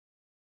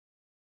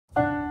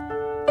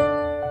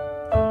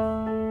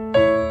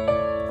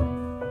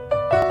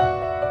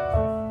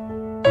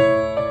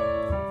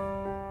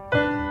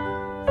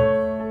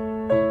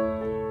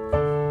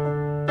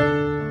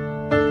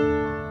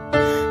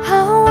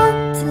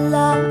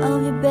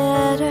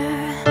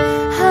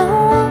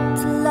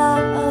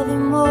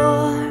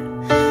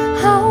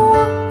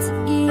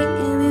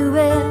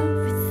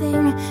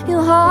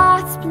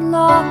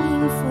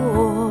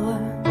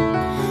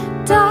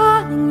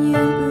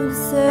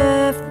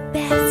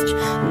best,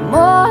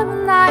 more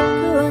than I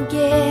could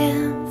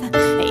give.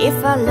 If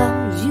I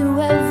loved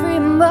you every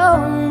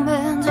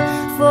moment,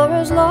 for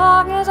as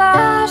long as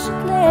I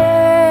should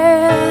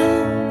live,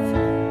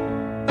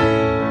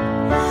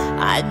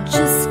 I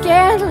just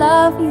can't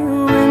love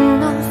you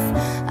enough.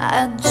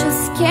 I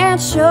just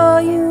can't show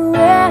you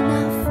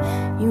enough.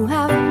 You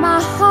have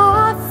my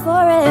heart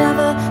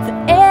forever,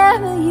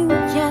 forever you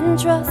can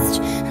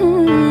trust.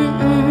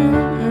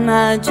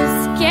 I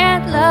just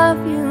can't love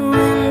you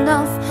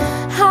enough.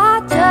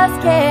 I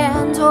just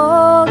can't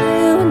hold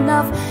you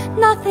enough.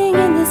 Nothing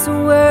in this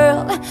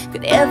world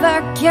could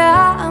ever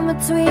come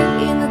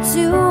between the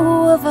two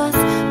of us.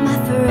 My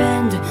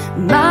friend,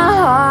 my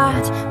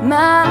heart,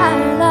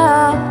 my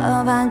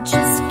love. I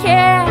just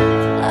can't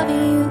love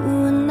you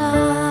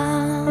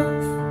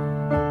enough.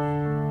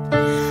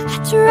 I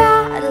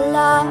try to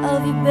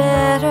love you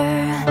better,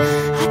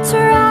 I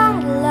try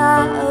to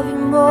love you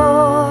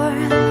more,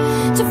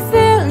 to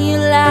fill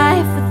your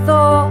life with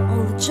all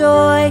the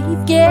joy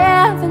you've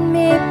given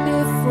me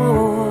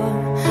before.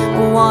 I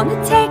wanna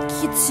take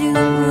you to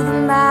the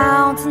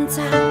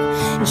mountaintop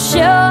and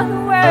show the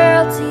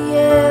world to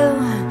you,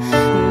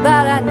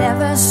 but I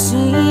never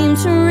seem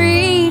to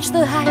reach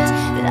the height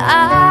that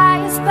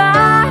I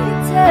aspire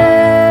to.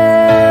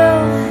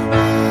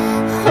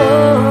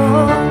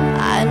 Oh,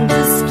 I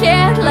just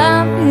can't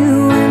love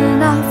you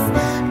enough.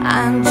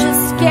 I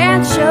just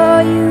can't show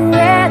you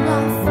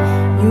enough.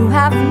 You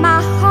have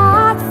my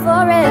heart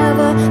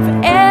forever,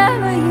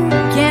 forever you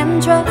can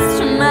trust.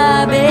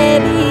 My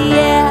baby,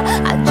 yeah.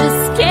 I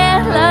just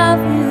can't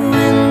love you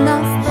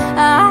enough.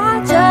 I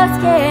just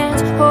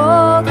can't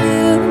hold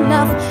you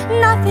enough.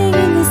 Nothing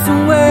in this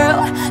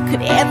world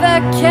could ever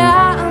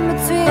come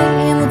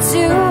between the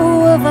two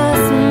of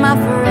us. My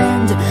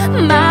friend,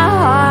 my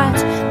heart,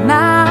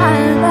 my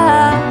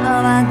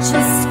love. I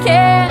just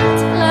can't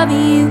love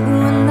you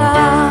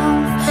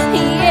enough.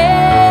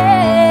 Yeah,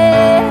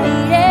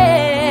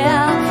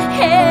 yeah,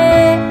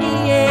 hey,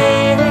 yeah.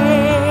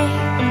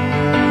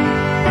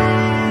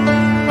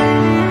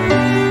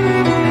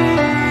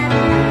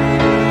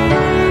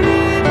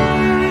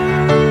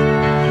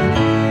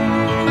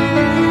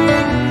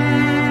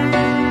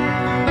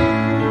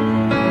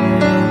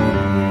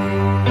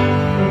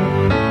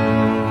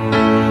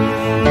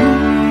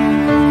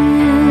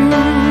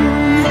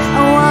 I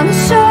wanna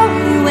show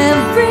you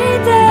every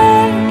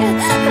day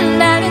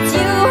that it's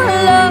you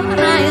alone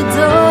I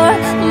adore.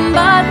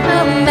 But no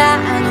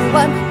matter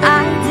what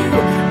I do,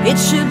 it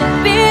should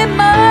be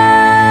more.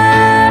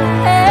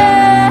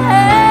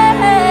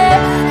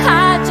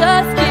 I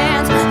just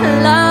can't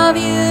love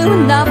you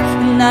enough,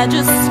 and I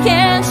just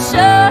can't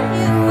show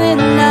you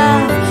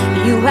enough.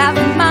 You have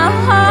my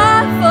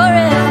heart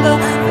forever,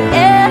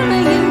 forever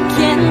you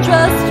can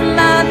trust.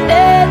 My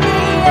baby,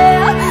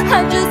 yeah. I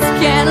just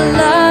can't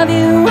love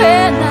you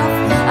enough.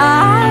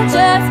 I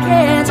just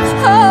can't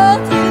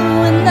hold you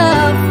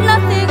enough.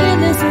 Nothing in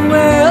this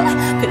world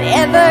could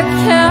ever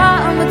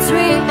come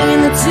between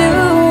the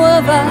two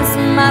of us.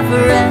 My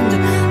friend,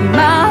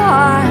 my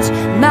heart,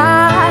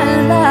 my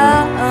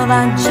love. I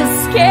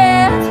just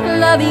can't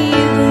love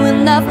you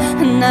enough,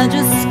 and I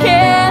just can't